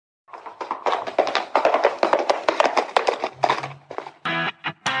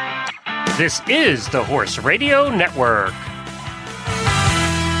This is the Horse Radio Network.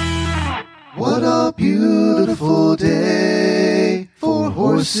 What a beautiful day for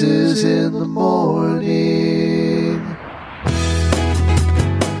horses in the morning.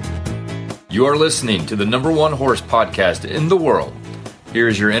 You are listening to the #1 horse podcast in the world. Here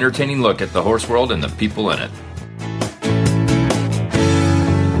is your entertaining look at the horse world and the people in it.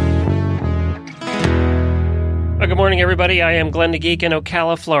 Well, good morning, everybody. I am Glenn the Geek in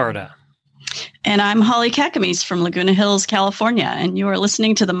Ocala, Florida. And I'm Holly Kakamies from Laguna Hills, California, and you are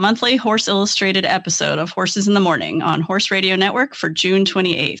listening to the monthly Horse Illustrated episode of Horses in the Morning on Horse Radio Network for June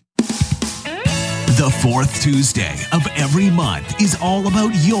 28th. The fourth Tuesday of every month is all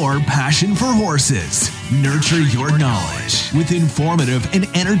about your passion for horses. Nurture your knowledge with informative and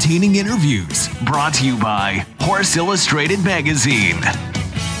entertaining interviews. Brought to you by Horse Illustrated Magazine.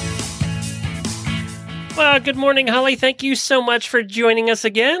 Well, good morning, Holly. Thank you so much for joining us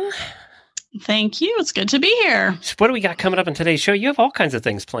again. Thank you. It's good to be here. So what do we got coming up in today's show? You have all kinds of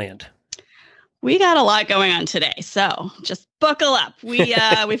things planned. We got a lot going on today, so just buckle up.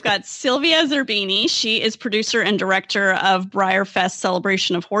 We've got Sylvia Zerbini. She is producer and director of Briarfest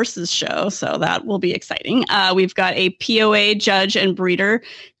Celebration of Horses show, so that will be exciting. We've got a POA judge and breeder,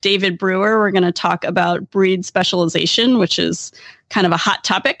 David Brewer. We're going to talk about breed specialization, which is kind of a hot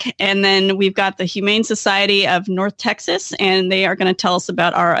topic. And then we've got the Humane Society of North Texas, and they are going to tell us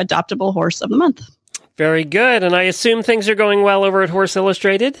about our adoptable horse of the month. Very good. And I assume things are going well over at Horse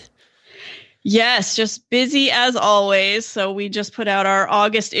Illustrated? Yes, just busy as always. So we just put out our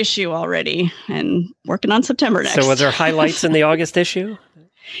August issue already and working on September next. So were there highlights in the August issue?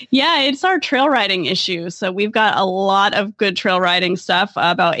 Yeah, it's our trail riding issue. So we've got a lot of good trail riding stuff.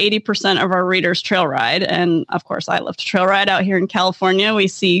 About 80% of our readers trail ride. And of course, I love to trail ride out here in California. We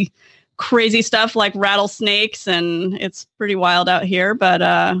see crazy stuff like rattlesnakes, and it's pretty wild out here, but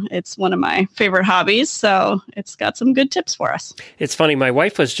it's one of my favorite hobbies. So it's got some good tips for us. It's funny. My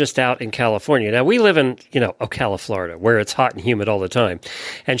wife was just out in California. Now we live in, Ocala, Florida, where it's hot and humid all the time.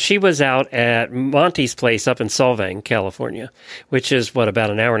 And she was out at Monty's place up in Solvang, California, which is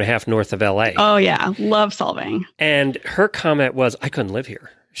about an hour and a half north of LA. Oh yeah. Love Solvang. And her comment was, I couldn't live here.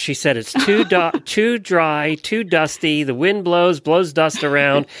 She said it's too dry, too dusty. The wind blows dust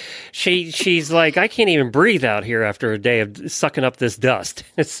around. She's like, I can't even breathe out here after a day of sucking up this dust.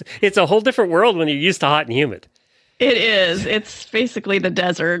 It's a whole different world when you're used to hot and humid. It is. It's basically the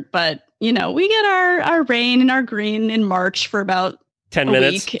desert, but we get our rain and our green in March for about 10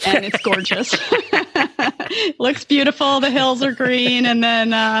 minutes, week, and it's gorgeous. Looks beautiful. The hills are green, and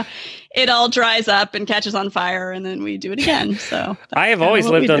then it all dries up and catches on fire, and then we do it again. So I have always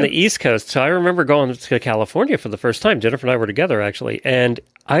lived on the East Coast, so I remember going to California for the first time. Jennifer and I were together, actually, and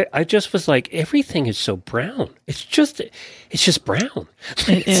I just was like, everything is so brown. It's just brown.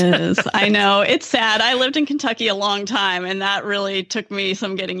 It is. I know. It's sad. I lived in Kentucky a long time, and that really took me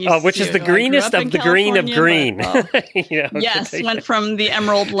some getting used to. Which is the greenest of the green of green. But, yes, went from the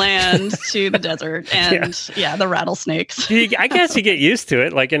emerald land to the desert, and the rattlesnakes. I guess you get used to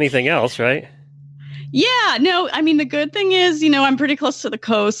it like anything else, right? Yeah, no, I mean, the good thing is, I'm pretty close to the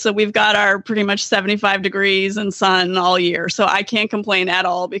coast, so we've got our pretty much 75 degrees and sun all year. So I can't complain at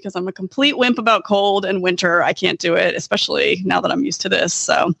all because I'm a complete wimp about cold and winter. I can't do it, especially now that I'm used to this.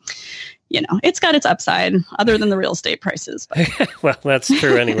 So, it's got its upside other than the real estate prices. Well, that's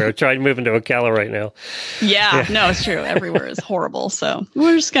true anywhere. Try moving to Ocala right now. Yeah, no, it's true. Everywhere is horrible. So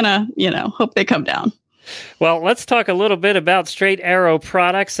we're just going to, hope they come down. Well, let's talk a little bit about Straight Arrow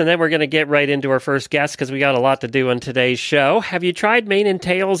products, and then we're going to get right into our first guest because we got a lot to do on today's show. Have you tried Mane &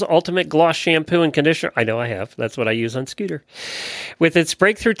 Tail's Ultimate Gloss Shampoo and Conditioner? I know I have. That's what I use on Scooter. With its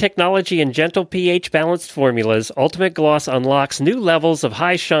breakthrough technology and gentle pH-balanced formulas, Ultimate Gloss unlocks new levels of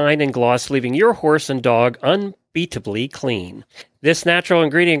high shine and gloss, leaving your horse and dog unbeatably clean. This natural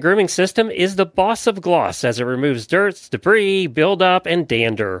ingredient grooming system is the boss of gloss as it removes dirt, debris, buildup, and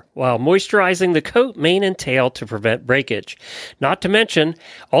dander while moisturizing the coat, mane, and tail to prevent breakage. Not to mention,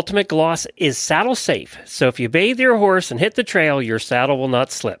 Ultimate Gloss is saddle safe, so if you bathe your horse and hit the trail, your saddle will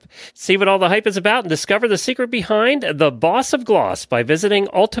not slip. See what all the hype is about and discover the secret behind the boss of gloss by visiting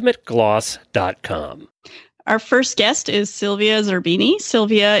ultimategloss.com. Our first guest is Sylvia Zerbini.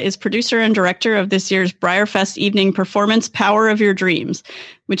 Sylvia is producer and director of this year's Briarfest evening performance, Power of Your Dreams,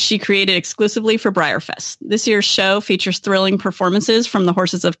 which she created exclusively for Briarfest. This year's show features thrilling performances from the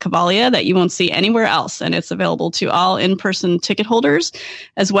horses of Cavalia that you won't see anywhere else, and it's available to all in-person ticket holders,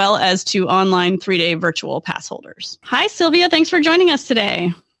 as well as to online 3-day virtual pass holders. Hi, Sylvia. Thanks for joining us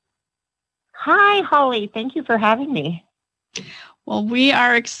today. Hi, Holly. Thank you for having me. Well, we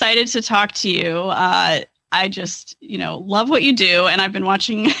are excited to talk to you. I just, love what you do. And I've been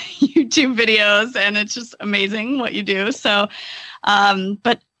watching YouTube videos, and it's just amazing what you do. So,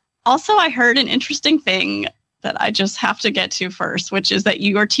 but also I heard an interesting thing that I just have to get to first, which is that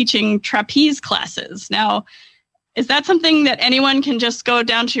you are teaching trapeze classes. Now, is that something that anyone can just go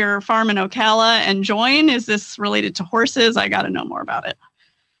down to your farm in Ocala and join? Is this related to horses? I got to know more about it.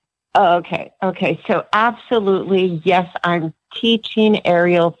 Okay. So absolutely, yes, I'm teaching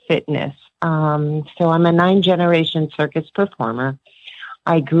aerial fitness. So I'm a 9th-generation circus performer.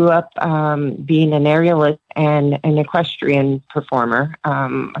 I grew up being an aerialist and an equestrian performer.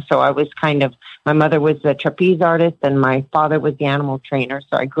 So I was my mother was a trapeze artist and my father was the animal trainer.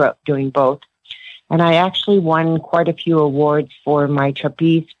 So I grew up doing both. And I actually won quite a few awards for my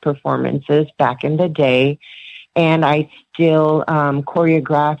trapeze performances back in the day. And I still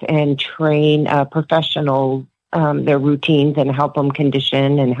choreograph and train professionals, their routines, and help them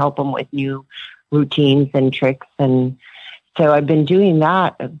condition and help them with new routines and tricks. And so I've been doing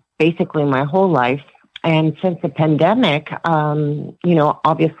that basically my whole life. And since the pandemic,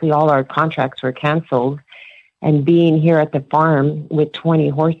 obviously all our contracts were canceled. And being here at the farm with 20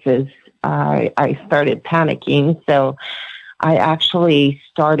 horses, I started panicking. So I actually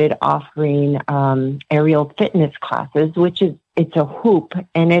started offering aerial fitness classes, it's a hoop,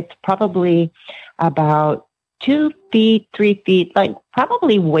 and it's probably about 2 feet, 3 feet, like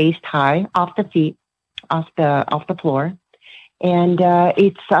probably waist high off the feet, off the floor. And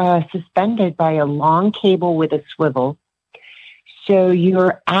it's suspended by a long cable with a swivel. So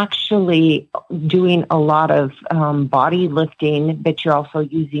you're actually doing a lot of body lifting, but you're also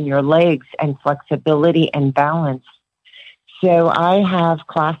using your legs and flexibility and balance. So I have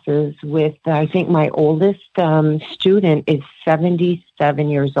classes with, I think my oldest student is 77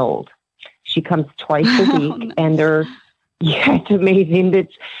 years old. She comes twice a week, and it's amazing.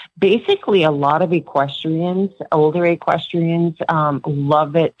 It's basically a lot of equestrians, older equestrians,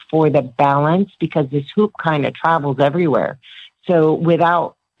 love it for the balance because this hoop kind of travels everywhere. So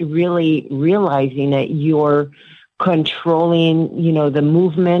without really realizing it, you're controlling, the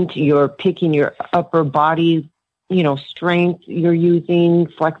movement, you're picking your upper body, strength, you're using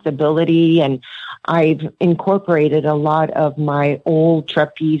flexibility. And I've incorporated a lot of my old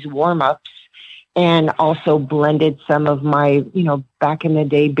trapeze warm-ups and also blended some of my, back in the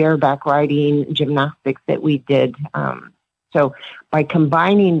day, bareback riding gymnastics that we did. So by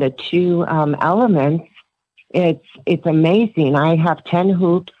combining the two elements, it's amazing. I have 10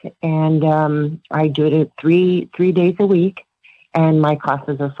 hoops, and I do it 3 days a week, and my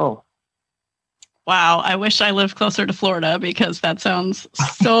classes are full. Wow, I wish I lived closer to Florida because that sounds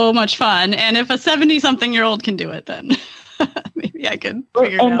so much fun. And if a 70-something-year-old can do it, then maybe I could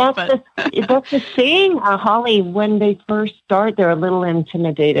figure it out. That's the thing, Holly. When they first start, they're a little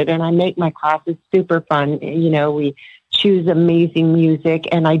intimidated, and I make my classes super fun. We choose amazing music,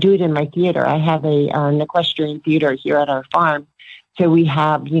 and I do it in my theater. I have an equestrian theater here at our farm. So we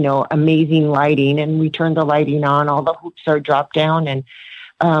have, amazing lighting, and we turn the lighting on. All the hoops are dropped down, and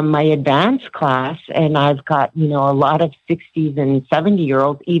my advanced class, and I've got, a lot of 60s and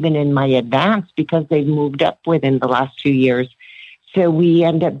 70-year-olds even in my advanced because they've moved up within the last 2 years. So we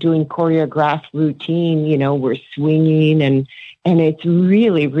end up doing choreographed routine, we're swinging, and it's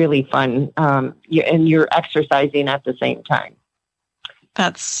really, really fun. And you're exercising at the same time.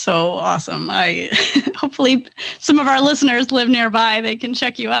 That's so awesome. Hopefully some of our listeners live nearby. They can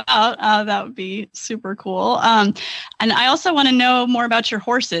check you out. That would be super cool. And I also want to know more about your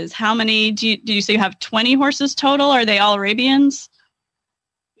horses. How many do you say you have 20 horses total? Are they all Arabians?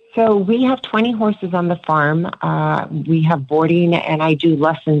 So we have 20 horses on the farm. We have boarding, and I do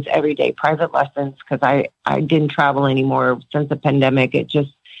lessons every day, private lessons, because I didn't travel anymore since the pandemic. It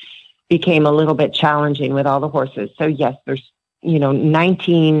just became a little bit challenging with all the horses. So yes, there's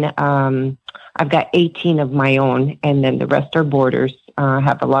 19, I've got 18 of my own, and then the rest are boarders. I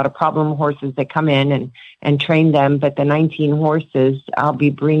have a lot of problem horses that come in and train them, but the 19 horses, I'll be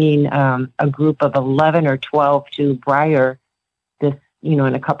bringing a group of 11 or 12 to Briar this, in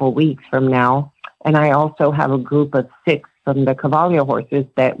a couple of weeks from now. And I also have a group of 6 from the Cavalier horses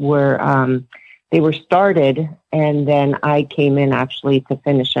that they were started, and then I came in actually to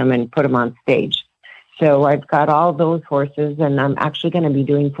finish them and put them on stage. So I've got all those horses, and I'm actually going to be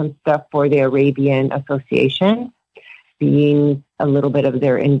doing some stuff for the Arabian Association, being a little bit of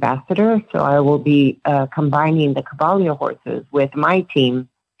their ambassador. So I will be combining the Cavalier horses with my team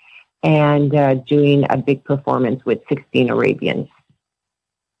and doing a big performance with 16 Arabians.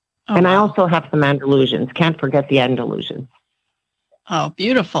 Oh, and wow. I also have some Andalusians. Can't forget the Andalusians. Oh,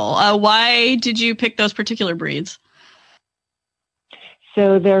 beautiful. Why did you pick those particular breeds?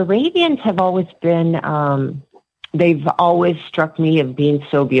 So the Arabians have always been they've always struck me as being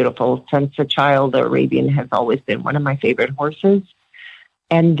so beautiful. Since a child, the Arabian has always been one of my favorite horses.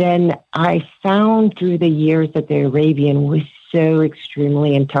 And then I found through the years that the Arabian was so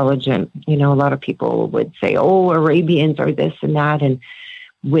extremely intelligent. You know, a lot of people would say, oh, Arabians are this and that. And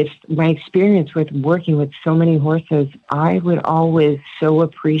with my experience with working with so many horses, I would always so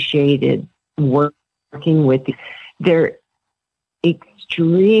appreciated working with them. They're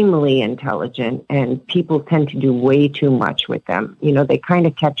extremely intelligent, and people tend to do way too much with them. You know, they kind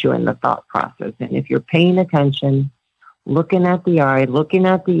of catch you in the thought process. And if you're paying attention, looking at the eye, looking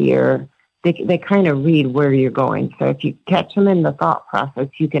at the ear, they kind of read where you're going. So if you catch them in the thought process,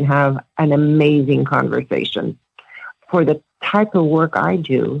 you can have an amazing conversation. For the type of work I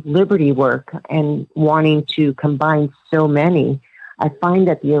do, Liberty work, and wanting to combine so many, I find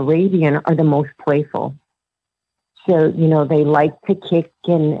that the Arabian are the most playful. So, you know, they like to kick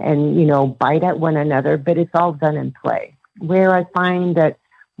and, you know, bite at one another, but it's all done in play. Where I find that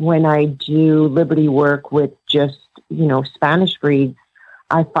when I do Liberty work with just, you know, Spanish breeds,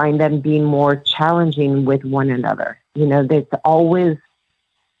 I find them being more challenging with one another. You know, it's always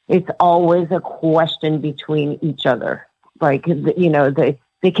a question between each other. Like, you know,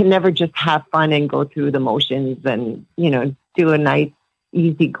 they can never just have fun and go through the motions and, you know, do a nice,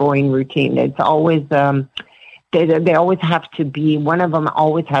 easygoing routine. It's always, they always have to be, one of them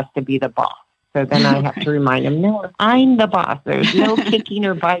always has to be the boss. So then I have to remind them, no, I'm the boss. There's no kicking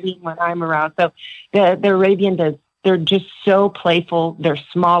or biting when I'm around. So the Arabian they're just so playful. They're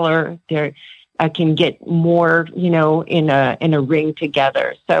smaller. I can get more, you know, in a ring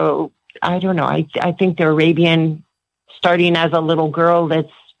together. So I don't know. I think the Arabian, starting as a little girl,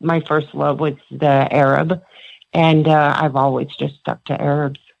 that's my first love was the Arab. And I've always just stuck to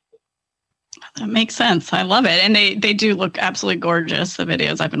Arabs. That makes sense. I love it. And they do look absolutely gorgeous, the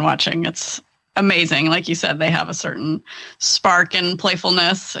videos I've been watching. It's amazing. Like you said, they have a certain spark and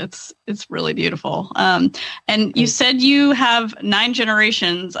playfulness. It's really beautiful. And you said you have 9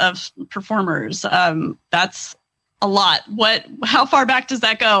 generations of performers. That's a lot. How far back does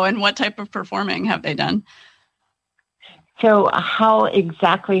that go, and what type of performing have they done? So how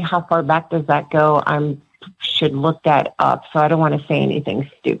far back does that go? Should look that up. So I don't want to say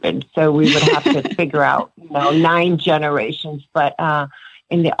anything stupid. So we would have to figure out, you know, 9 generations, but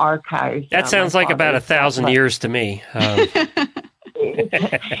in the archives. That sounds like about 1,000 years to me.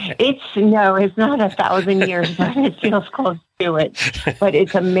 It's not 1,000 years, but it feels close to it. But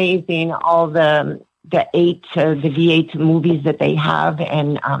it's amazing, all the V8 movies that they have,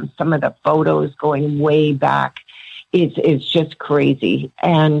 and some of the photos going way back. It's just crazy.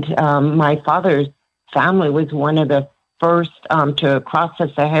 And my father's family was one of the first to cross the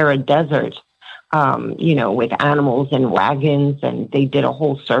Sahara Desert, you know, with animals and wagons, and they did a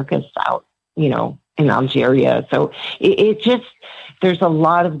whole circus out, you know, in Algeria. So it just, there's a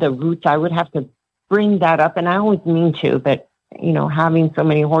lot of the roots. I would have to bring that up, and I always mean to, but, you know, having so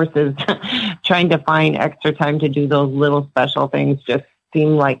many horses, trying to find extra time to do those little special things just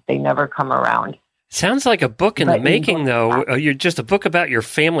seem like they never come around. Sounds like a book in the making, though. You're just a book about your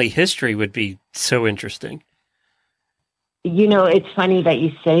family history would be so interesting. You know, it's funny that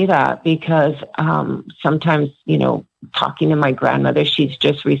you say that, because sometimes, you know, talking to my grandmother, she's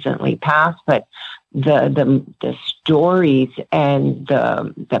just recently passed, but the stories and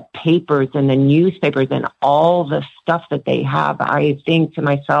the papers and the newspapers and all the stuff that they have, I think to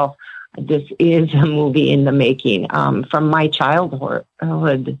myself, this is a movie in the making. From my childhood,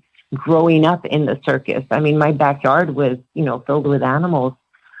 growing up in the circus. I mean, my backyard was, you know, filled with animals.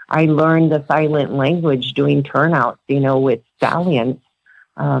 I learned the silent language doing turnouts, you know, with stallions.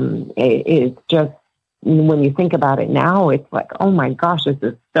 It's just, when you think about it now, it's like, oh my gosh, this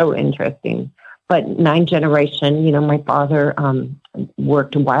is so interesting. But 9 generation, you know, my father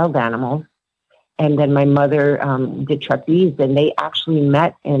worked wild animals, and then my mother did trapeze, and they actually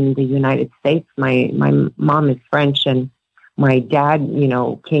met in the United States. My mom is French, and my dad, you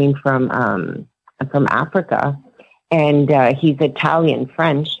know, came from Africa, and he's Italian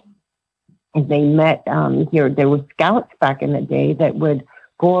French. And they met here. There were scouts back in the day that would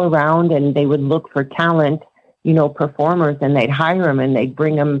go around and they would look for talent, you know, performers, and they'd hire them and they'd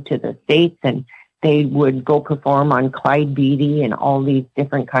bring them to the States, and they would go perform on Clyde Beatty and all these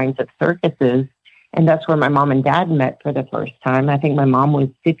different kinds of circuses. And that's where my mom and dad met for the first time. I think my mom was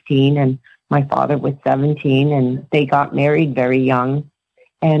 15 and my father was 17, and they got married very young.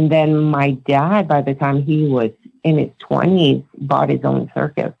 And then my dad, by the time he was in his 20s, bought his own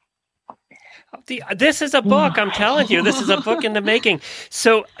circus. This is a book. I'm telling you, this is a book in the making.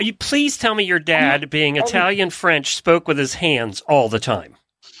 So you please tell me your dad, being Italian French, spoke with his hands all the time.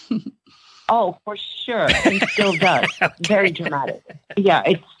 Oh, for sure. He still does. Okay. Very dramatic. Yeah,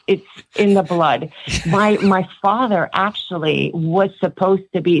 it's in the blood. My father actually was supposed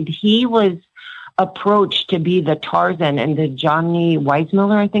to be, he was approached to be the Tarzan, and the Johnny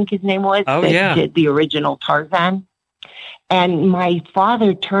Weissmuller, I think his name was, did the original Tarzan. And my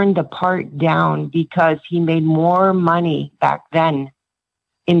father turned the part down because he made more money back then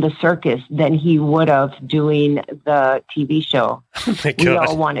in the circus than he would have doing the TV show. Oh my God. We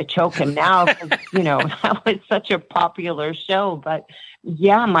all want to choke him now because, that was such a popular show. But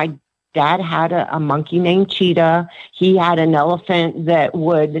yeah, my dad had a monkey named Cheetah. He had an elephant that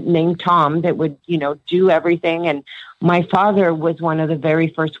would named Tom that would, do everything. And my father was one of the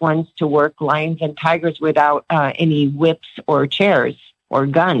very first ones to work lions and tigers without any whips or chairs or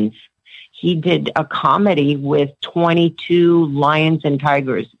guns. He did a comedy with 22 lions and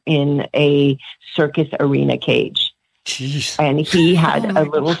tigers in a circus arena cage. Jeez. And he had a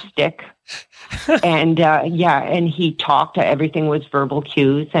little stick. And and he talked. Everything was verbal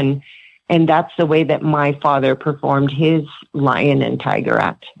cues. And that's the way that my father performed his lion and tiger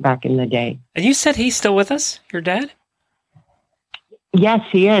act back in the day. And you said he's still with us, your dad? Yes,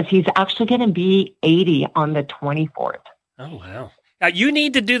 he is. He's actually going to be 80 on the 24th. Oh, wow. Now, you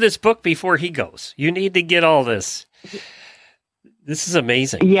need to do this book before he goes. You need to get all this. This is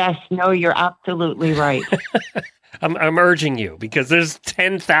amazing. Yes, no, you're absolutely right. I'm urging you because there's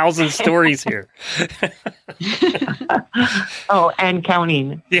 10,000 stories here. Oh, and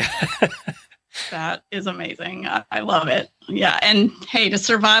counting. Yeah. That is amazing. I love it. Yeah. And hey, to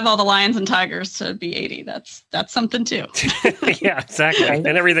survive all the lions and tigers to be 80, that's something too. Yeah, exactly. And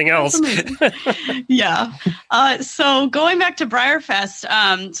everything else. Yeah. So going back to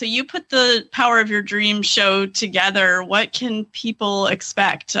BriarFest, so you put the Power of Your Dream show together. What can people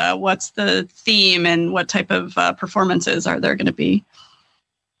expect? What's the theme and what type of performances are there going to be?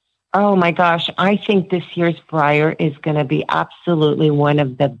 Oh my gosh, I think this year's Briar is going to be absolutely one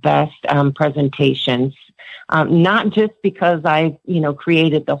of the best presentations. Not just because I've,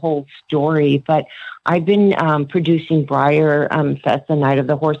 created the whole story, but I've been producing Briar Fest, the Night of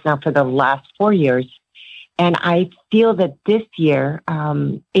the Horse, now for the last 4 years. And I feel that this year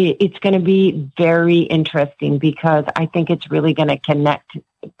it's going to be very interesting because I think it's really going to connect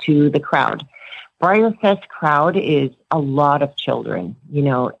to the crowd. BriarFest crowd is a lot of children,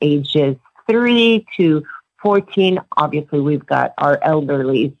 ages 3 to 14. Obviously, we've got our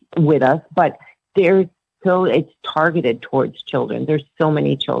elderly with us, but it's targeted towards children. There's so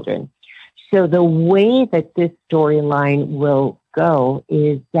many children. So the way that this storyline will go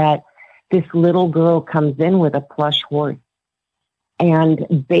is that this little girl comes in with a plush horse.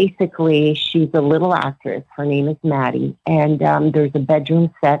 And basically, she's a little actress. Her name is Maddie. And there's a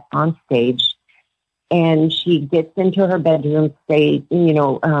bedroom set on stage. And she gets into her bedroom state,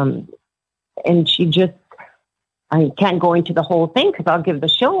 and she just, I can't go into the whole thing because I'll give the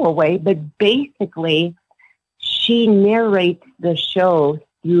show away, but basically she narrates the show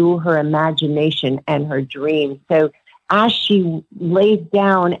through her imagination and her dreams. So as she lays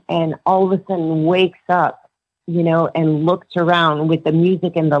down and all of a sudden wakes up, and looks around with the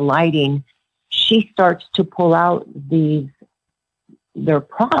music and the lighting, she starts to pull out they're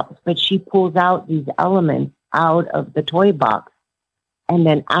props, but she pulls out these elements out of the toy box. And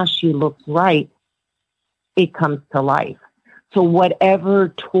then as she looks right, it comes to life. So whatever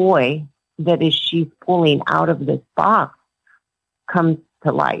toy that is she's pulling out of this box comes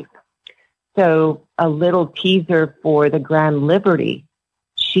to life. So a little teaser for the Grand Liberty,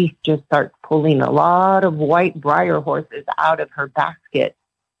 she just starts pulling a lot of white Briar horses out of her basket.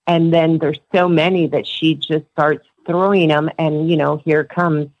 And then there's so many that she just starts throwing them, and here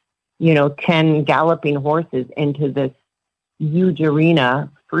comes 10 galloping horses into this huge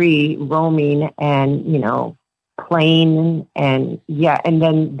arena, free roaming and playing, and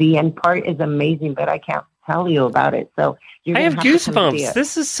then the end part is amazing, but I can't tell you about it. So I have goosebumps.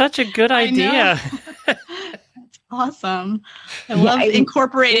 This is such a good idea. That's awesome. I love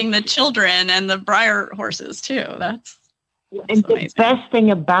incorporating the children and the Briar horses too. That's amazing. The best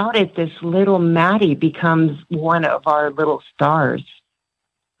thing about it, this little Maddie becomes one of our little stars.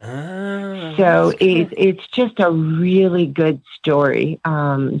 So it's just a really good story.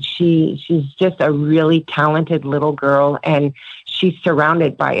 She's just a really talented little girl, and she's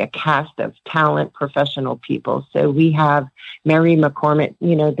surrounded by a cast of talent professional people. So we have Mary McCormick,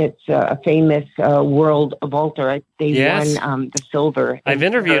 that's a famous world vaulter. They won the silver. I've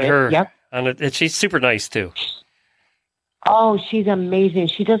interviewed her. Yep. And she's super nice too. Oh, she's amazing.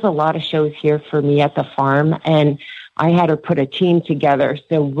 She does a lot of shows here for me at the farm, and I had her put a team together.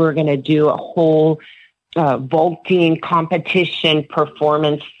 So we're going to do a whole vaulting competition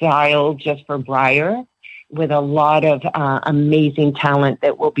performance style just for Breyer, with a lot of amazing talent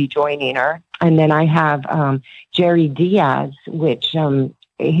that will be joining her. And then I have Jerry Diaz, which him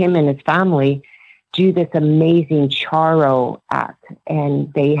and his family do this amazing Charo act.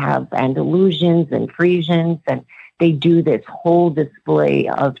 And they have Andalusians and Frisians, and they do this whole display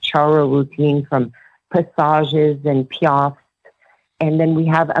of Charo routine from passages and piafs. And then we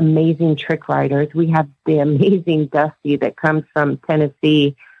have amazing trick riders. We have the amazing Dusty that comes from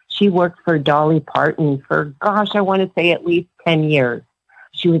Tennessee. She worked for Dolly Parton for, I want to say at least 10 years.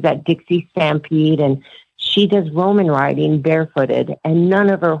 She was at Dixie Stampede, and she does Roman riding barefooted, and none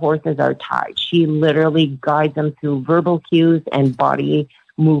of her horses are tied. She literally guides them through verbal cues and body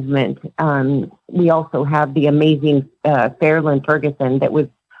movement. We also have the amazing Fairlyn Ferguson that was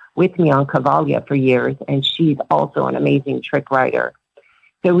with me on Cavalia for years, and she's also an amazing trick rider.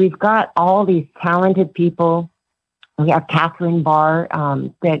 So we've got all these talented people. We have Catherine Barr,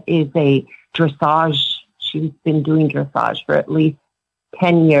 that is a dressage. She's been doing dressage for at least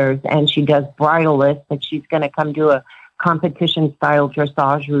 10 years, and she does bridleless, but she's going to come do a competition-style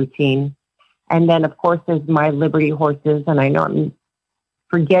dressage routine. And then, of course, there's my Liberty horses, and I know I'm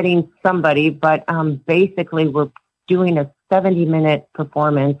forgetting somebody, but basically we're doing a 70-minute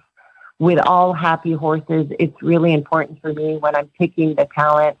performance with all happy horses. It's really important for me when I'm picking the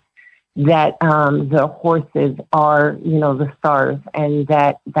talent that the horses are, the stars, and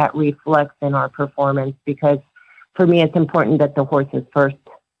that reflects in our performance, because for me, it's important that the horse is first,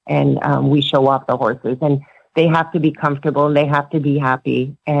 and we show off the horses, and they have to be comfortable and they have to be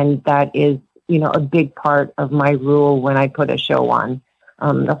happy. And that is, a big part of my rule when I put a show on.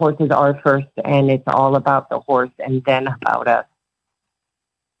 The horses are first, and it's all about the horse and then about us.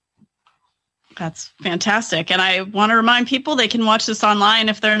 That's fantastic. And I want to remind people they can watch this online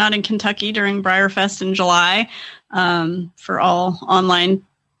if they're not in Kentucky during BreyerFest in July. For all online,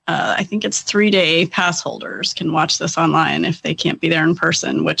 I think it's 3-day pass holders can watch this online if they can't be there in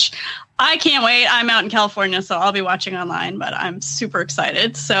person, which I can't wait. I'm out in California, so I'll be watching online, but I'm super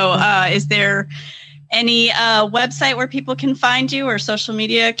excited. So is there any website where people can find you or social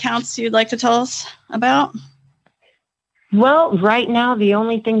media accounts you'd like to tell us about? Well, right now, the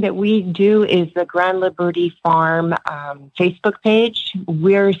only thing that we do is the Grand Liberty Farm Facebook page.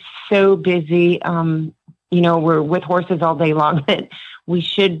 We're so busy. We're with horses all day long that we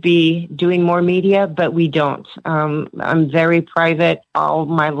should be doing more media, but we don't. I'm very private. All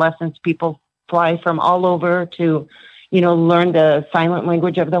my lessons, people fly from all over to, learn the silent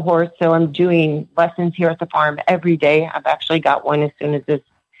language of the horse. So I'm doing lessons here at the farm every day. I've actually got one as soon as this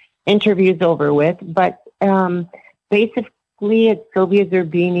interview is over with. But basically, it's Sylvia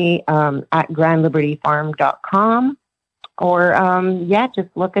Zerbini at grandlibertyfarm.com. Or, just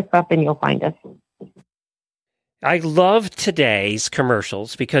look us up and you'll find us. I love today's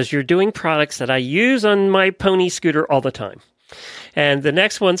commercials because you're doing products that I use on my pony scooter all the time. And the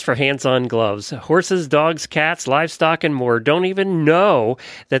next one's for hands-on gloves. Horses, dogs, cats, livestock, and more don't even know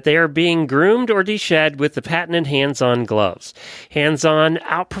that they are being groomed or deshed with the patented hands-on gloves. Hands-on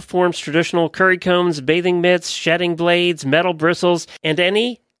outperforms traditional curry combs, bathing mitts, shedding blades, metal bristles, and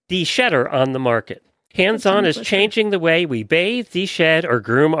any deshedder on the market. Hands-On is changing the way we bathe, deshed, or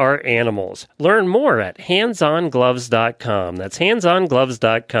groom our animals. Learn more at handsongloves.com. That's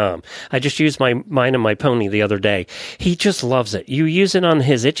handsongloves.com. I just used mine on my pony the other day. He just loves it. You use it on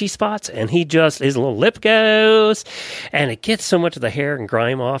his itchy spots, and his little lip goes, and it gets so much of the hair and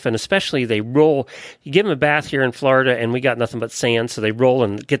grime off, and especially they roll. You give him a bath here in Florida, and we got nothing but sand, so they roll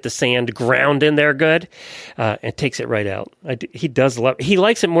and get the sand ground in there good. It takes it right out. He does love it. He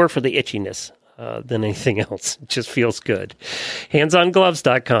likes it more for the itchiness than anything else. It just feels good.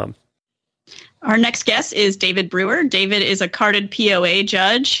 Handsongloves.com. Our next guest is David Brewer. David is a carded POA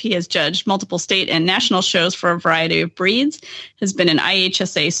judge. He has judged multiple state and national shows for a variety of breeds, has been an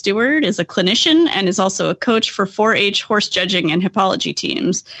IHSA steward, is a clinician, and is also a coach for 4-H horse judging and hippology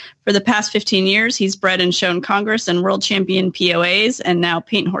teams. For the past 15 years, he's bred and shown Congress and world champion POAs and now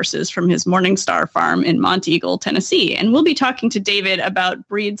paint horses from his Morningstar farm in Monteagle, Tennessee. And we'll be talking to David about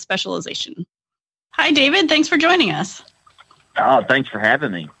breed specialization. Hi, David. Thanks for joining us. Oh, thanks for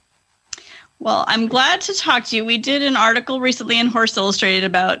having me. Well, I'm glad to talk to you. We did an article recently in Horse Illustrated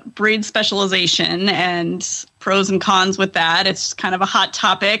about breed specialization and pros and cons with that. It's kind of a hot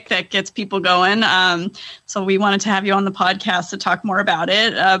topic that gets people going. So we wanted to have you on the podcast to talk more about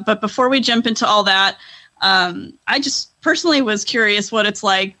it. But before we jump into all that, I just personally was curious what it's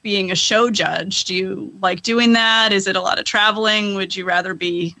like being a show judge. Do you like doing that? Is it a lot of traveling? Would you rather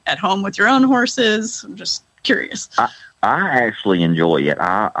be at home with your own horses? I'm just curious. I actually enjoy it.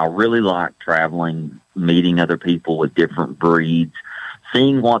 I really like traveling, meeting other people with different breeds,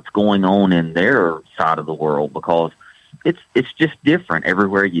 seeing what's going on in their side of the world, because it's just different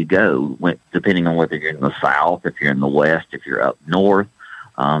everywhere you go, depending on whether you're in the South, if you're in the West, if you're up north.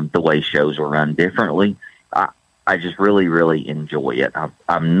 The way shows are run differently. I just really, really enjoy it.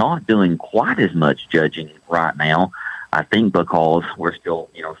 I'm not doing quite as much judging right now, I think, because we're still,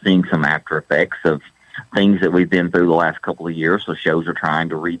 seeing some after effects of things that we've been through the last couple of years. So shows are trying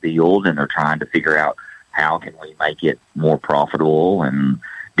to rebuild, and they're trying to figure out how can we make it more profitable and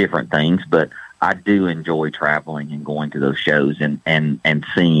different things. But I do enjoy traveling and going to those shows and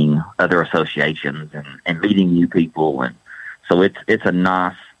seeing other associations and meeting new people. And so it's a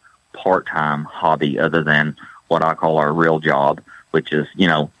nice part-time hobby other than what I call our real job, which is,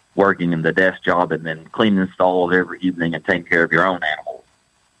 working in the desk job and then cleaning stalls every evening and taking care of your own animals.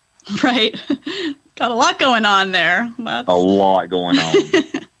 Right. Got a lot going on there. A lot going on.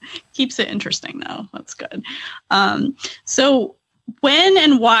 Keeps it interesting, though. That's good. So when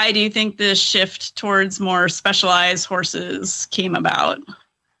and why do you think this shift towards more specialized horses came about?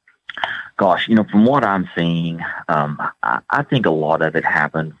 Gosh, from what I'm seeing, I think a lot of it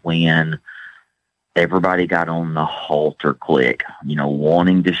happened when everybody got on the halter click,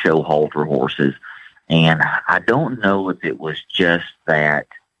 wanting to show halter horses. And I don't know if it was just that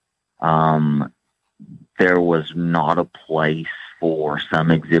there was not a place for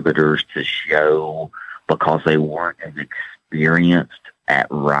some exhibitors to show because they weren't as experienced at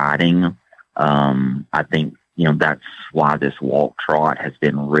riding. I think, that's why this walk trot has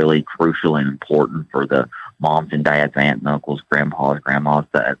been really crucial and important for the moms and dads, aunts and uncles, grandpas, grandmas,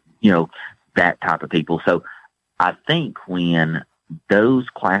 that type of people. So I think when those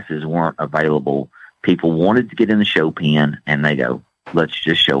classes weren't available, people wanted to get in the show pen and they go, let's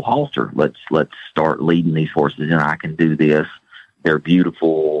just show halter. Let's start leading these horses, and I can do this. They're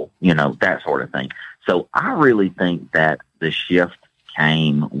beautiful, that sort of thing. So I really think that the shift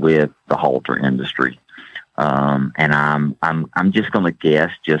came with the halter industry. And I'm just going to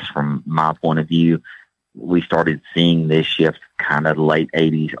guess, just from my point of view, we started seeing this shift kind of late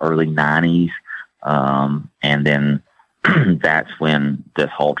 80s, early 90s. And then that's when this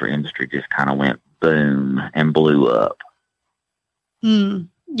halter industry just kind of went boom and blew up.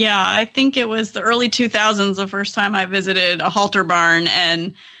 Yeah, I think it was the early 2000s, the first time I visited a halter barn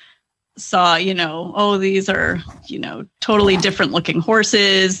and saw, these are, totally different looking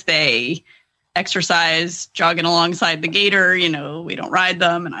horses. They exercise jogging alongside the gator, we don't ride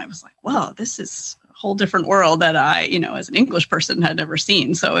them. And I was like, wow, this is a whole different world that I, as an English person had never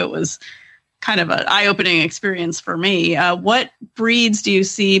seen. So it was kind of an eye-opening experience for me. What breeds do you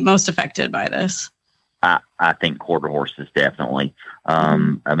see most affected by this? I think quarter horses, definitely.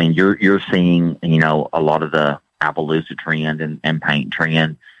 I mean, you're seeing, a lot of the Appaloosa trend and paint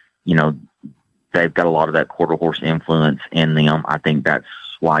trend, they've got a lot of that quarter horse influence in them. I think that's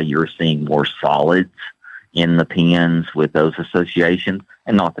why you're seeing more solids in the pens with those associations.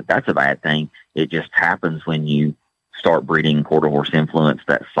 And not that that's a bad thing. It just happens when you start breeding quarter horse influence,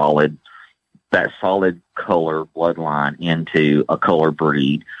 that solid color bloodline into a color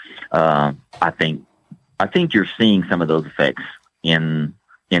breed. I think you're seeing some of those effects in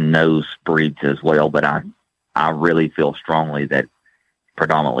those breeds as well, but I really feel strongly that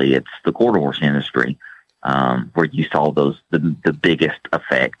predominantly it's the quarter horse industry where you saw the biggest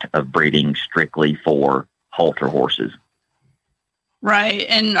effect of breeding strictly for halter horses. Right.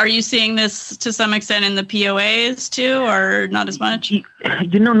 And are you seeing this to some extent in the POAs too, or not as much?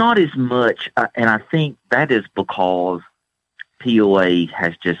 Not as much. And I think that is because POA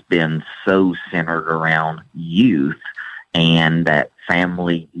has just been so centered around youth and that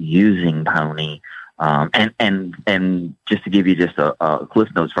family using pony. And just to give you just a Cliff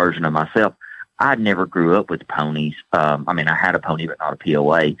Notes version of myself, I never grew up with ponies. I had a pony, but not a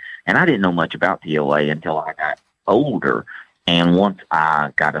POA. And I didn't know much about POA until I got older. And once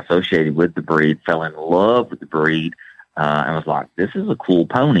I got associated with the breed, fell in love with the breed, and was like, this is a cool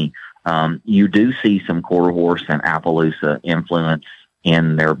pony. You do see some quarter horse and Appaloosa influence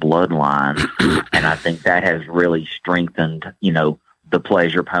in their bloodline. And I think that has really strengthened, the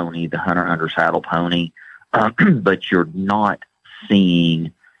pleasure pony, the hunter under saddle pony. But you're not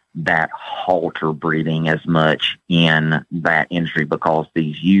seeing that halter breeding as much in that industry because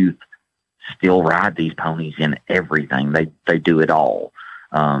these youth still ride these ponies in everything. They do it all.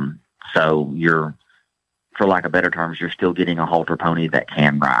 So you're, for lack of better terms, you're still getting a halter pony that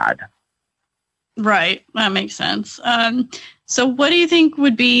can ride. Right. That makes sense. So what do you think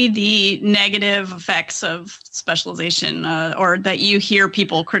would be the negative effects of specialization or that you hear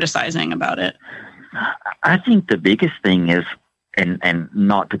people criticizing about it? I think the biggest thing is, and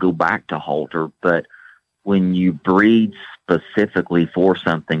not to go back to halter, but when you breed specifically for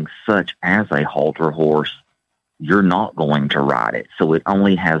something such as a halter horse, you're not going to ride it. So it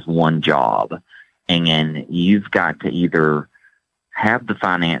only has one job. And you've got to either have the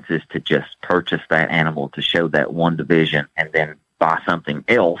finances to just purchase that animal to show that one division and then buy something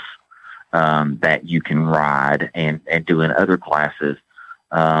else that you can ride and do in other classes.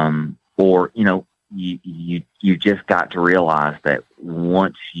 Or, you just got to realize that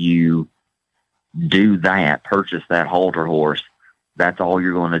once you do that, purchase that halter horse, that's all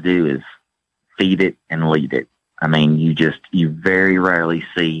you're going to do is feed it and lead it. I mean, you very rarely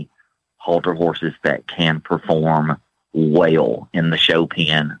see halter horses that can perform well in the show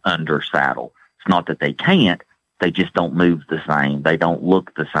pen under saddle. It's not that they can't, they just don't move the same. They don't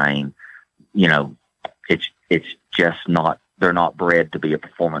look the same. It's just not, they're not bred to be a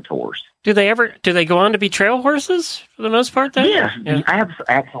performance horse. Do they go on to be trail horses for the most part then? Yes, yeah.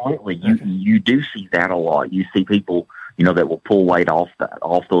 Absolutely. You do see that a lot. You see people, that will pull weight off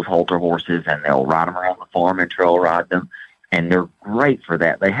those halter horses, and they'll ride them around the farm and trail ride them. And they're great for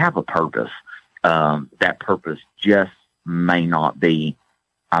that. They have a purpose. That purpose just may not be,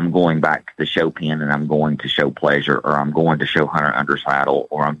 I'm going back to the show pen and I'm going to show pleasure, or I'm going to show hunter under saddle,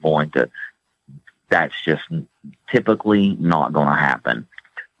 or I'm going to, that's just typically not going to happen.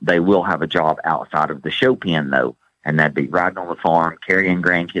 They will have a job outside of the show pen though, and that'd be riding on the farm, carrying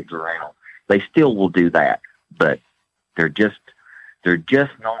grandkids around. They still will do that, but they're just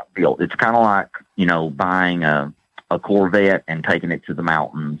not built. It's kind of like, buying a Corvette and taking it to the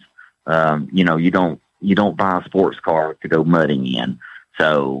mountains. You don't buy a sports car to go mudding in.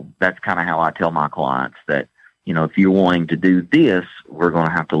 So that's kind of how I tell my clients that, if you're wanting to do this, we're going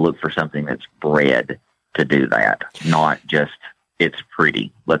to have to look for something that's bred to do that, not just it's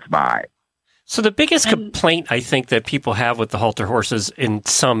pretty, let's buy it. So the biggest complaint I think that people have with the halter horses in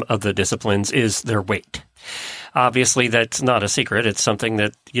some of the disciplines is their weight. Obviously, that's not a secret. It's something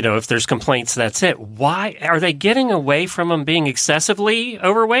that, if there's complaints, that's it. Why are they getting away from them being excessively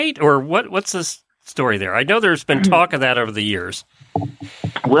overweight, or what's the story there? I know there's been talk of that over the years.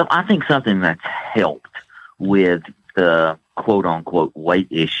 Well, I think something that's helped with the quote-unquote weight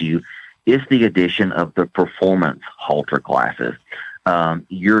issue is the addition of the performance halter classes.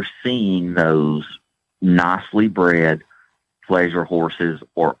 You're seeing those nicely bred pleasure horses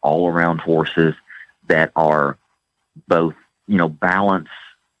or all-around horses that are both, balance.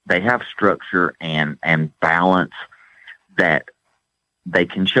 They have structure and balance that they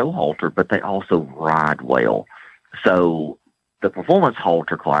can show halter, but they also ride well. So the performance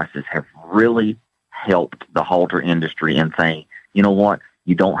halter classes have really helped the halter industry in saying, you know what,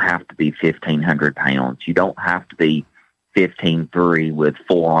 you don't have to be 1,500 pounds. You don't have to be 15.3 with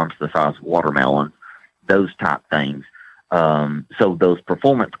forearms the size of watermelons, those type things. So those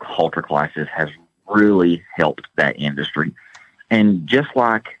performance halter classes has really helped that industry. And just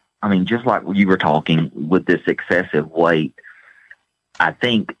like you were talking with this excessive weight, I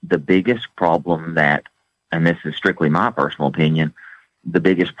think the biggest problem that, and this is strictly my personal opinion, the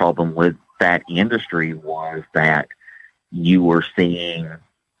biggest problem with that industry was that you were seeing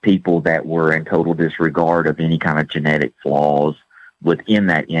people that were in total disregard of any kind of genetic flaws within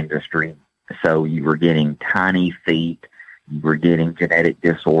that industry. So you were getting tiny feet, you were getting genetic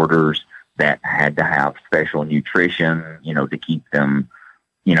disorders that had to have special nutrition, to keep them,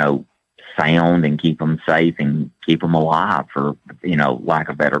 sound and keep them safe and keep them alive, for, lack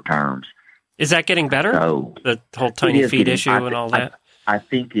of better terms. Is that getting better? So the whole tiny feet issue and all that? I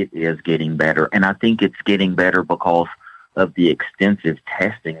think it is getting better. And I think it's getting better because of the extensive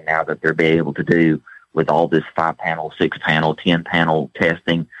testing now that they're being able to do with all this 5-panel, 6-panel, 10-panel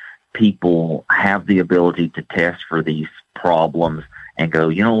testing. People have the ability to test for these problems and go,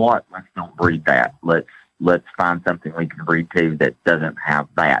 you know what, let's don't breed that. Let's find something we can breed to that doesn't have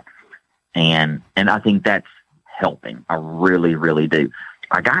that. And I think that's helping. I really, really do.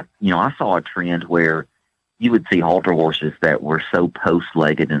 I saw a trend where you would see halter horses that were so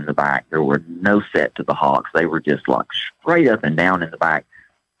post-legged in the back. There were no set to the hocks. They were just like straight up and down in the back.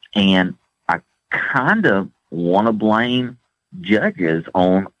 And I kind of want to blame judges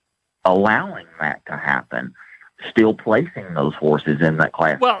on allowing that to happen, still placing those horses in that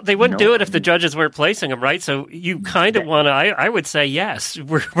class. Well, they wouldn't do it if the judges weren't placing them, right? So you kind of want to, I would say, yes,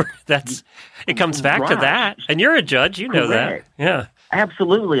 it comes back to that. And you're a judge, you know that. Yeah.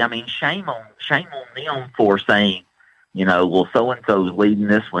 Absolutely. I mean, shame on them for saying, well, so-and-so's leading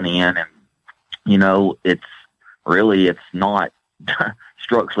this one in, and, it's not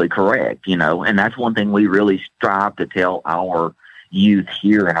structurally correct, and that's one thing we really strive to tell our youth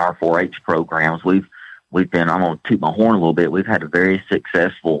here in our 4-H programs. We've been, I'm going to toot my horn a little bit. We've had a very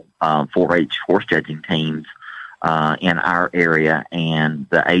successful 4-H horse judging teams in our area, and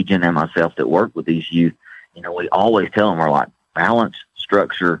the agent and myself that work with these youth, we always tell them, we're like, balance,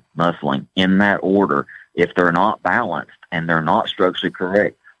 structure, muscling, in that order. If they're not balanced and they're not structurally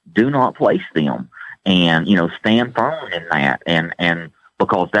correct, do not place them, and, stand firm in that. And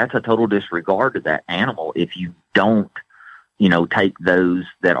because that's a total disregard to that animal if you don't, take those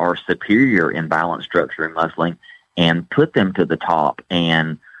that are superior in balance, structure, and muscling and put them to the top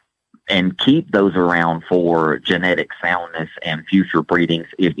and keep those around for genetic soundness and future breedings,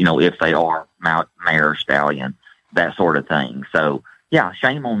 if they are mare or stallion, that sort of thing. So, yeah,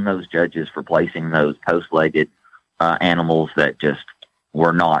 shame on those judges for placing those post-legged animals that just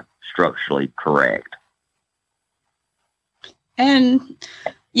were not structurally correct. And,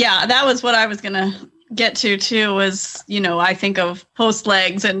 yeah, that was what I was going to get to, too, was, I think of post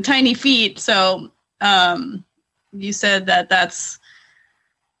legs and tiny feet. So you said that that's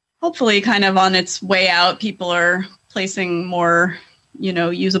hopefully kind of on its way out. People are placing more,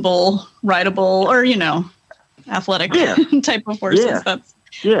 usable, rideable, or, athletic type of horses.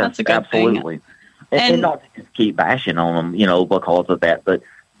 Yeah. That's a good absolutely. thing. And not to just keep bashing on them, because of that, but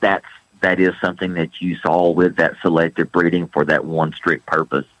that is something that you saw with that selective breeding for that one strict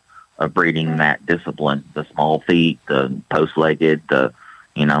purpose of breeding that discipline, the small feet, the post-legged,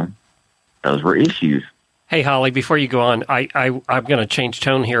 those were issues. Hey, Holly, before you go on, I'm going to change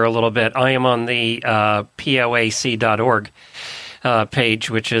tone here a little bit. I am on the POAC.org page,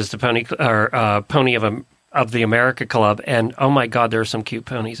 which is the Pony of the America Club, and oh my God, there are some cute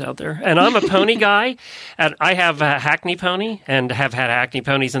ponies out there. And I'm a pony guy, and I have a Hackney pony, and have had Hackney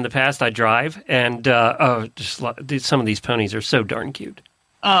ponies in the past. I drive, and some of these ponies are so darn cute.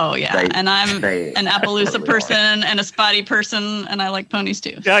 Oh, yeah. And I'm an Appaloosa person and a spotty person, and I like ponies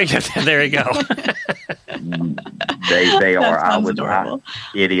too. Yeah, there you go. They are. Adorable.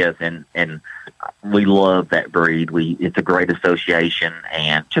 It is. And we love that breed. It's a great association.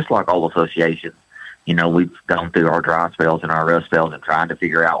 And just like all associations, we've gone through our dry spells and our rust spells and trying to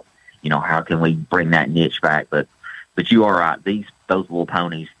figure out, how can we bring that niche back. But you are right. Those little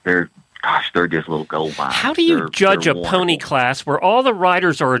ponies, they're just little gold mines. How do you judge a pony class where all the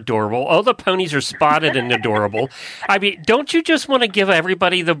riders are adorable, all the ponies are spotted and adorable? I mean, don't you just want to give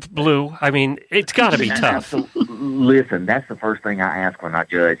everybody the blue? I mean, it's got to be tough. Listen, that's the first thing I ask when I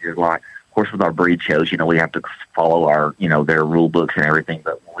judge is like, of course, with our breed shows, we have to follow our, their rule books and everything.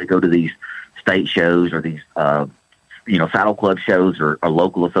 But when we go to these state shows or these, saddle club shows or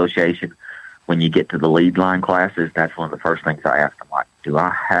local association, when you get to the lead line classes, that's one of the first things I ask them, like, do I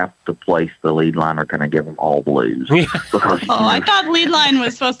have to place the lead line or can I give them all blues? Because, I thought lead line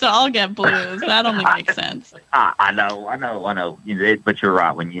was supposed to all get blues. That only makes sense. I know. But you're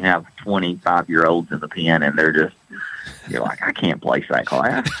right. When you have 25-year-olds in the pen and you're like, I can't place that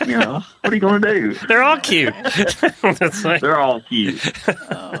class. What are you going to do? They're all cute. They're all cute.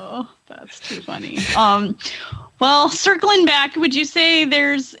 Oh, that's too funny. Well, circling back, would you say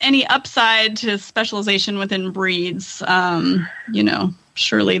there's any upside to specialization within breeds?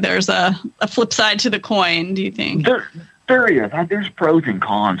 Surely there's a flip side to the coin, do you think? There is. There's pros and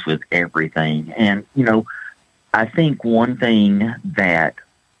cons with everything. And, I think one thing that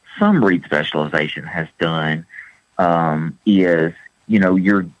some breed specialization has done is,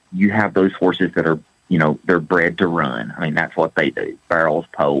 you have those horses that are, they're bred to run. I mean, that's what they do. Barrels,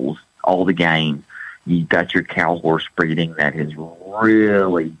 poles, all the game. You got your cow horse breeding that has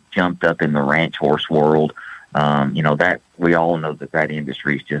really jumped up in the ranch horse world. That we all know that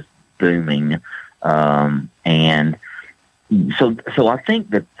industry is just booming. And so I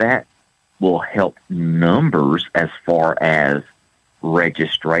think that will help numbers as far as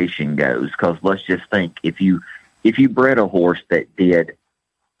registration goes. Because let's just think, if you bred a horse that did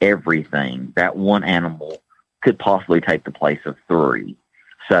everything, that one animal could possibly take the place of 3.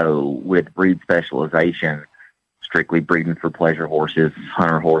 So with breed specialization, strictly breeding for pleasure horses,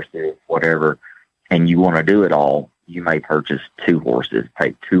 hunter horses, whatever, and you want to do it all, you may purchase 2 horses,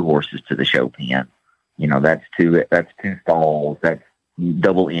 take 2 horses to the show pen. That's 2 stalls, that's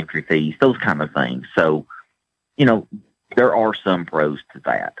double entry fees, those kind of things. So, there are some pros to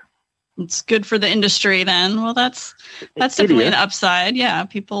that. It's good for the industry then. Well, that's definitely an upside. Yeah,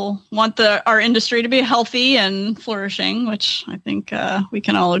 people want our industry to be healthy and flourishing, which I think we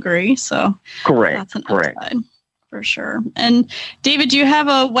can all agree. So correct. That's an upside for sure. And David, do you have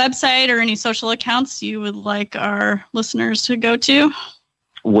a website or any social accounts you would like our listeners to go to?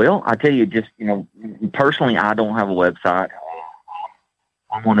 Well, I tell you, just, personally, I don't have a website.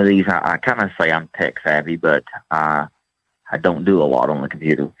 I'm one of these, I kind of say I'm tech savvy, but I I don't do a lot on the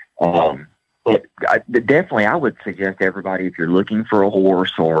computer. But definitely, I would suggest everybody, if you're looking for a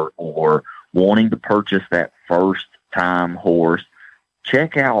horse or wanting to purchase that first time horse,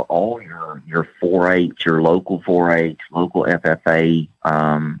 check out all your 4-H, your local 4-H, local FFA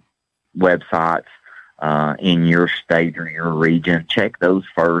websites in your state or your region. Check those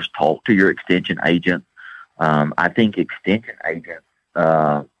first. Talk to your extension agent. I think extension agents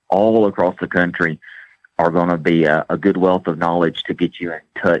all across the country are going to be a good wealth of knowledge to get you in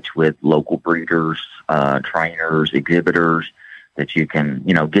touch with local breeders, trainers, exhibitors, that you can,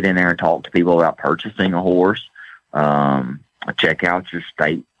 get in there and talk to people about purchasing a horse. Check out your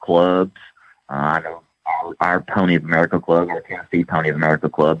state clubs. I know our Pony of America Club, our Tennessee Pony of America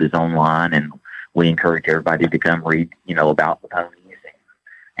Club, is online, and we encourage everybody to come read, about the ponies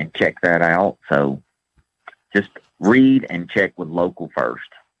and check that out. So just read and check with local first.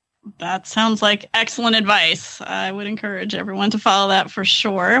 That sounds like excellent advice. I would encourage everyone to follow that for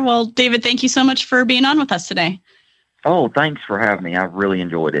sure. Well, David, thank you so much for being on with us today. Oh, thanks for having me. I've really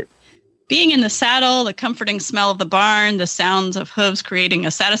enjoyed it. Being in the saddle, the comforting smell of the barn, the sounds of hooves creating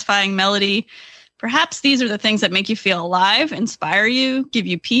a satisfying melody. Perhaps these are the things that make you feel alive, inspire you, give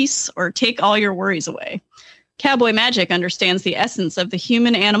you peace, or take all your worries away. Cowboy Magic understands the essence of the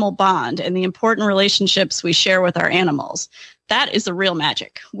human-animal bond and the important relationships we share with our animals. That is the real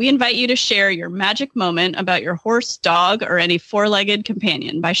magic. We invite you to share your magic moment about your horse, dog, or any four-legged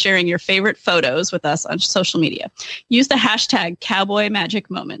companion by sharing your favorite photos with us on social media. Use the hashtag Cowboy Magic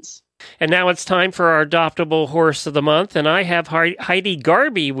Moments. And now it's time for our adoptable horse of the month, and I have Heidi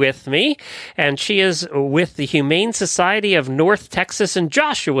Garby with me, and she is with the Humane Society of North Texas in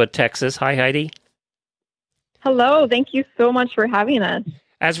Joshua, Texas. Hi, Heidi. Hello. Thank you so much for having us.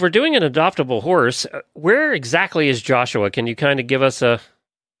 As we're doing an adoptable horse, where exactly is Joshua? Can you kind of give us a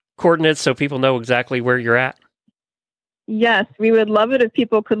coordinates so people know exactly where you're at? Yes, we would love it if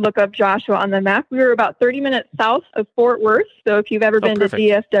people could look up Joshua on the map. We were about 30 minutes south of Fort Worth. So if you've ever been to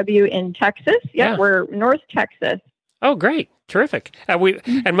DFW in Texas, we're North Texas. Oh, great. Terrific.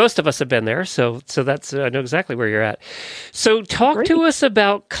 And most of us have been there. So that's, I know exactly where you're at. So talk to us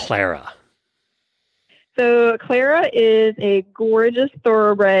about Clara. So Clara is a gorgeous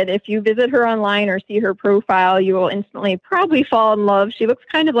thoroughbred. If you visit her online or see her profile, you will instantly probably fall in love. She looks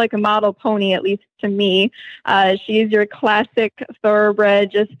kind of like a model pony, at least to me. She's your classic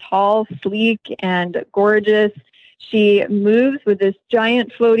thoroughbred, just tall, sleek, and gorgeous. She moves with this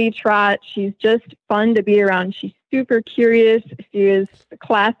giant floaty trot. She's just fun to be around. She's super curious. She is a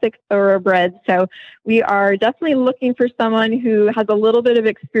classic thoroughbred. So we are definitely looking for someone who has a little bit of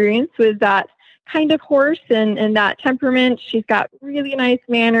experience with that kind of horse and that temperament. She's got really nice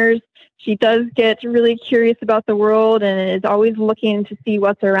manners. She does get really curious about the world and is always looking to see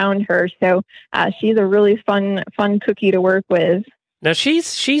what's around her. So she's a really fun cookie to work with. Now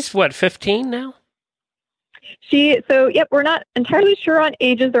she's what, 15 now? We're not entirely sure on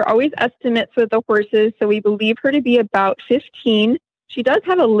ages. There are always estimates with the horses. So we believe her to be about 15. She does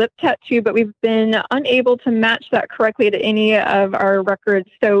have a lip tattoo, but we've been unable to match that correctly to any of our records.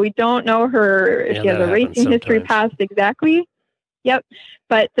 So we don't know if she has a racing history past exactly. Yep.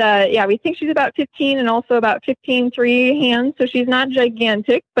 But we think she's about 15 and also about 15.3 hands. So she's not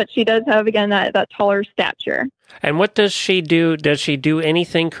gigantic, but she does have, again, that taller stature. And what does she do? Does she do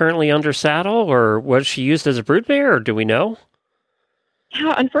anything currently under saddle, or was she used as a broodmare, or do we know?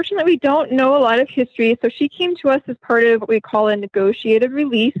 Yeah, unfortunately, we don't know a lot of history. So she came to us as part of what we call a negotiated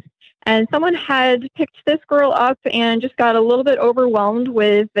release. And someone had picked this girl up and just got a little bit overwhelmed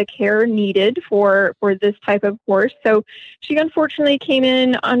with the care needed for this type of horse. So she unfortunately came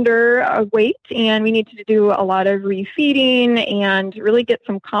in under weight, and we needed to do a lot of refeeding and really get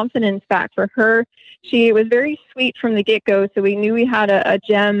some confidence back for her. She was very sweet from the get-go, so we knew we had a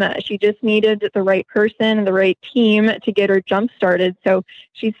gem. She just needed the right person and the right team to get her jump-started. So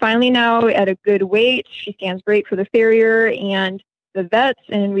she's finally now at a good weight. She stands great for the farrier and the vets,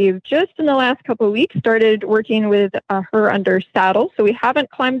 and we've just in the last couple of weeks started working with her under saddle. So we haven't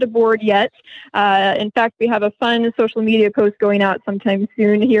climbed aboard yet. In fact, we have a fun social media post going out sometime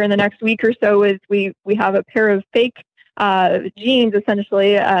soon here in the next week or so. Is we have a pair of fake jeans,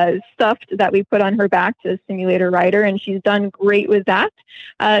 essentially stuffed, that we put on her back to simulate a rider, and she's done great with that,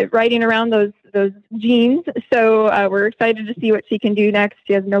 riding around those jeans. So we're excited to see what she can do next.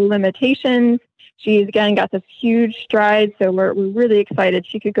 She has no limitations. She's, again, got this huge stride, so we're really excited.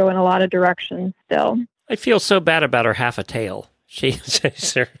 She could go in a lot of directions still. I feel so bad about her half a tail.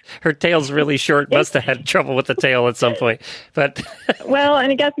 Her tail's really short. Must have had trouble with the tail at some point. But well,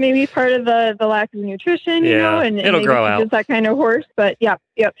 and I guess maybe part of the lack of nutrition, and it'll grow out. Just that kind of horse. But yep,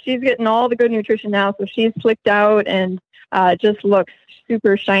 she's getting all the good nutrition now, so she's slicked out, and just looks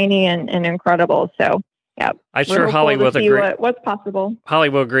super shiny and incredible. So, yeah. I'm sure Holly will agree. What's possible. Holly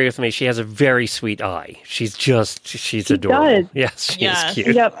will agree with me. She has a very sweet eye. She's adorable. Does. Yes, is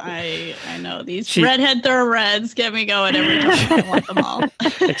cute. Yep. I know these redhead thoroughbreds get me going every time. I want them all.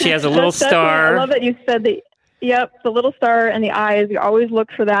 And she has a little star. I love that you said that. Yep, the little star and the eyes. We always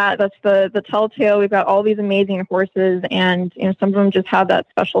look for that. That's the telltale. We've got all these amazing horses, and some of them just have that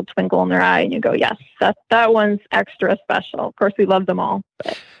special twinkle in their eye, and you go, yes, that one's extra special. Of course, we love them all.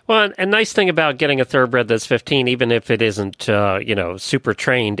 But. Well, a nice thing about getting a thoroughbred that's 15, even if it isn't super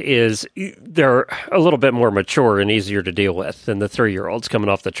trained, is they're a little bit more mature and easier to deal with than the 3-year-olds coming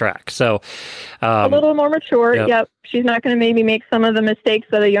off the track. So a little more mature. Yep. She's not going to maybe make some of the mistakes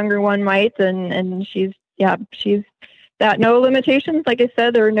that a younger one might, and she's got no limitations. Like I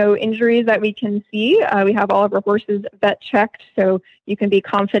said, there are no injuries that we can see. We have all of our horses vet checked, so you can be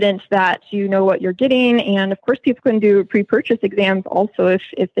confident that you know what you're getting. And of course, people can do pre-purchase exams also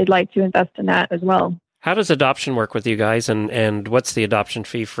if they'd like to invest in that as well. How does adoption work with you guys, and what's the adoption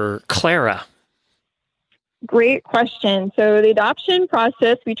fee for Clara? Great question. So the adoption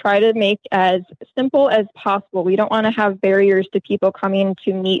process, we try to make as simple as possible. We don't want to have barriers to people coming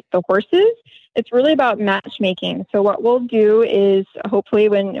to meet the horses. It's really about matchmaking. So what we'll do is hopefully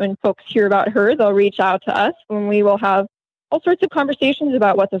when folks hear about her, they'll reach out to us, when we will have all sorts of conversations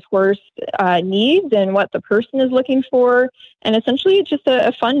about what this horse needs and what the person is looking for. And essentially it's just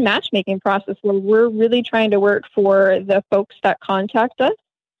a fun matchmaking process where we're really trying to work for the folks that contact us.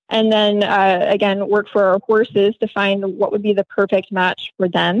 And then, again, work for our horses to find what would be the perfect match for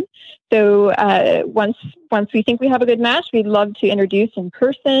them. So once we think we have a good match, we'd love to introduce in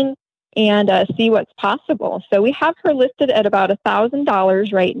person and see what's possible. So we have her listed at about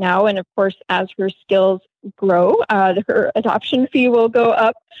 $1,000 right now. And of course, as her skills grow, her adoption fee will go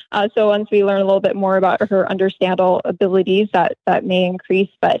up. So once we learn a little bit more about her understandable abilities, that may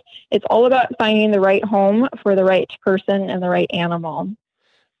increase. But it's all about finding the right home for the right person and the right animal.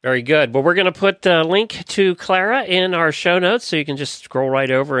 Very good. Well, we're going to put a link to Clara in our show notes, so you can just scroll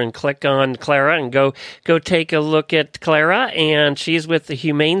right over and click on Clara and go take a look at Clara. And she's with the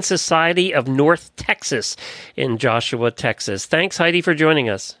Humane Society of North Texas in Joshua, Texas. Thanks, Heidi, for joining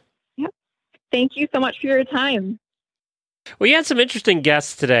us. Yep. Thank you so much for your time. We had some interesting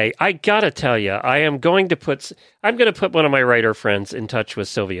guests today. I got to tell you, I'm going to put one of my writer friends in touch with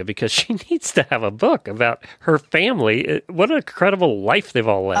Sylvia, because she needs to have a book about her family. What an incredible life they've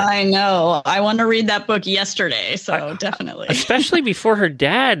all led. I know. I want to read that book yesterday, so definitely. Especially before her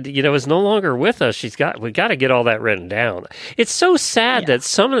dad, is no longer with us. We got to get all that written down. It's so sad that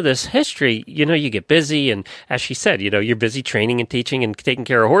some of this history, you get busy, and as she said, you're busy training and teaching and taking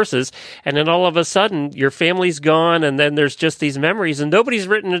care of horses, and then all of a sudden your family's gone, and then there's just these memories, and nobody's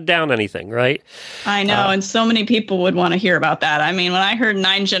written down anything, right? I know, and so many people would want to hear about that. I mean, when I heard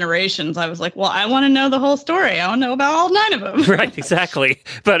 9 generations, I was like, well, I want to know the whole story. I want to know about all 9 of them. Right, exactly.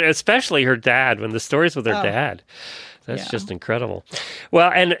 But especially her dad, when the stories with her dad. That's just incredible.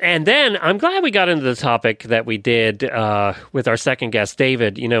 Well, and then I'm glad we got into the topic that we did with our second guest,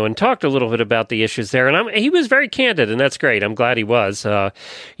 David, and talked a little bit about the issues there. And he was very candid, and that's great. I'm glad he was.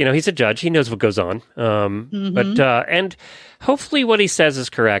 He's a judge. He knows what goes on. But and hopefully what he says is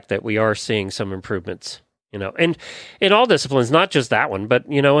correct, that we are seeing some improvements, and in all disciplines, not just that one, but,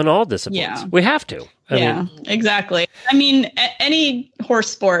 in all disciplines. Yeah. We have to. I mean, exactly. I mean, any horse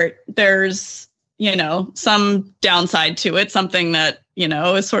sport, there's some downside to it, something that,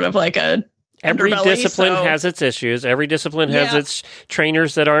 is sort of like a every underbelly, discipline has its issues. Every discipline has its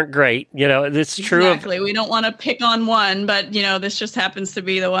trainers that aren't great. It's true. Exactly. We don't want to pick on one, but, this just happens to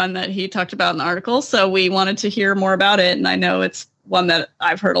be the one that he talked about in the article. So we wanted to hear more about it. And I know it's one that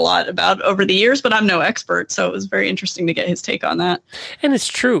I've heard a lot about over the years, but I'm no expert. So it was very interesting to get his take on that. And it's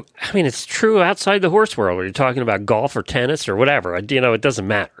true. I mean, it's true outside the horse world, where you're talking about golf or tennis or whatever. It doesn't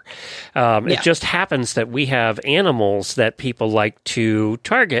matter. It just happens that we have animals that people like to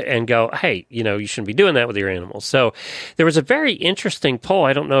target and go, hey, you shouldn't be doing that with your animals. So there was a very interesting poll.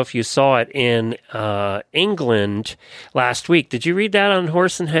 I don't know if you saw it in England last week. Did you read that on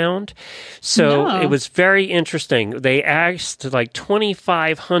Horse and Hound? So No. It was very interesting. They asked like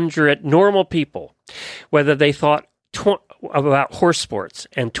 2,500 normal people whether they thought about horse sports,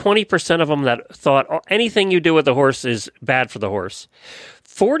 and 20% of them that thought anything you do with the horse is bad for the horse.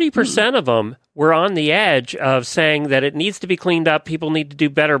 40% of them were on the edge of saying that it needs to be cleaned up. People need to do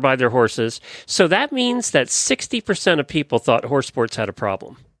better by their horses. So that means that 60% of people thought horse sports had a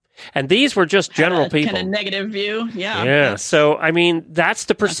problem. And these were just general people. Kind of negative view. Yeah. Yeah. So, I mean, that's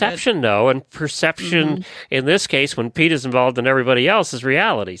the perception, though. And perception, in this case, when Pete is involved and everybody else, is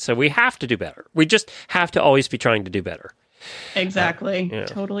reality. So we have to do better. We just have to always be trying to do better. Exactly.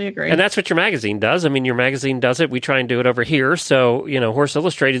 Totally agree. And that's what your magazine does. I mean, your magazine does it. We try and do it over here. So, Horse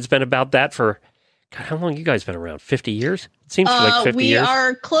Illustrated's been about that for, God, how long you guys been around? 50 years? It seems like 50 years. We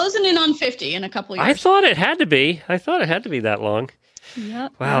are closing in on 50 in a couple of years. I thought it had to be. that long.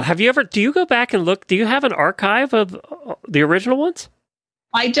 Yep. Wow. Do you go back and look? Do you have an archive of the original ones?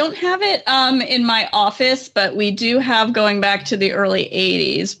 I don't have it in my office, but we do have going back to the early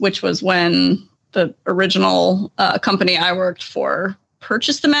 80s, which was when the original company I worked for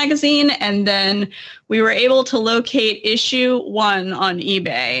purchased the magazine, and then we were able to locate issue 1 on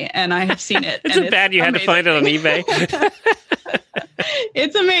eBay, and I have seen it. It's bad you had to find it on eBay.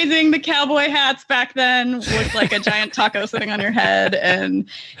 It's amazing. The cowboy hats back then looked like a giant taco sitting on your head, and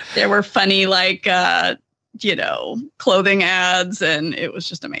there were funny, clothing ads, and it was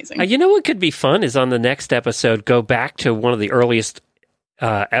just amazing. You know what could be fun is on the next episode, go back to one of the earliest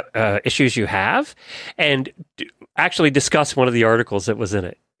issues you have and actually discuss one of the articles that was in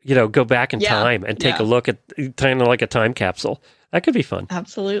it. Go back in time and take a look at kind of like a time capsule. That could be fun.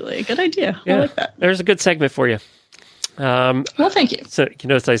 Absolutely. Good idea. Yeah. I like that. There's a good segment for you. Well, thank you. So,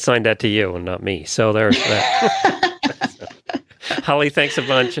 notice I signed that to you and not me. So there's that. Holly, thanks a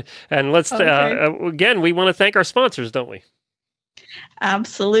bunch. And let's, again, we want to thank our sponsors, don't we?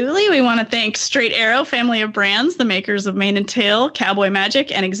 Absolutely. We want to thank Straight Arrow family of brands, the makers of Mane and Tail, Cowboy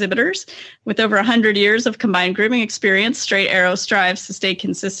Magic, and exhibitors. With over 100 years of combined grooming experience, Straight Arrow strives to stay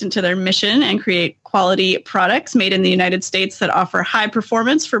consistent to their mission and create quality products made in the United States that offer high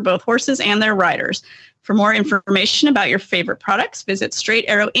performance for both horses and their riders. For more information about your favorite products, visit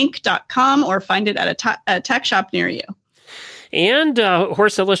straightarrowinc.com or find it at a tack shop near you. And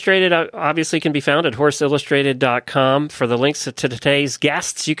Horse Illustrated obviously can be found at horseillustrated.com. For the links to today's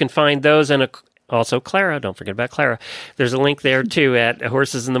guests, you can find those and also Clara. Don't forget about Clara. There's a link there too at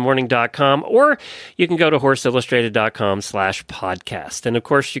horsesinthemorning.com, or you can go to horseillustrated.com/podcast. And of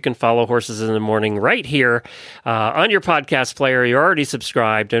course, you can follow Horses in the Morning right here on your podcast player. You're already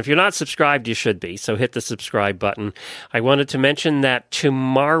subscribed. And if you're not subscribed, you should be. So hit the subscribe button. I wanted to mention that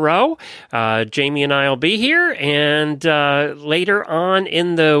tomorrow, Jamie and I will be here. And later on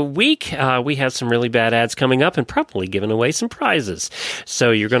in the week, we have some really bad ads coming up and probably giving away some prizes.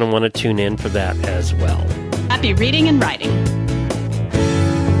 So you're going to want to tune in for that as well. Happy reading and writing.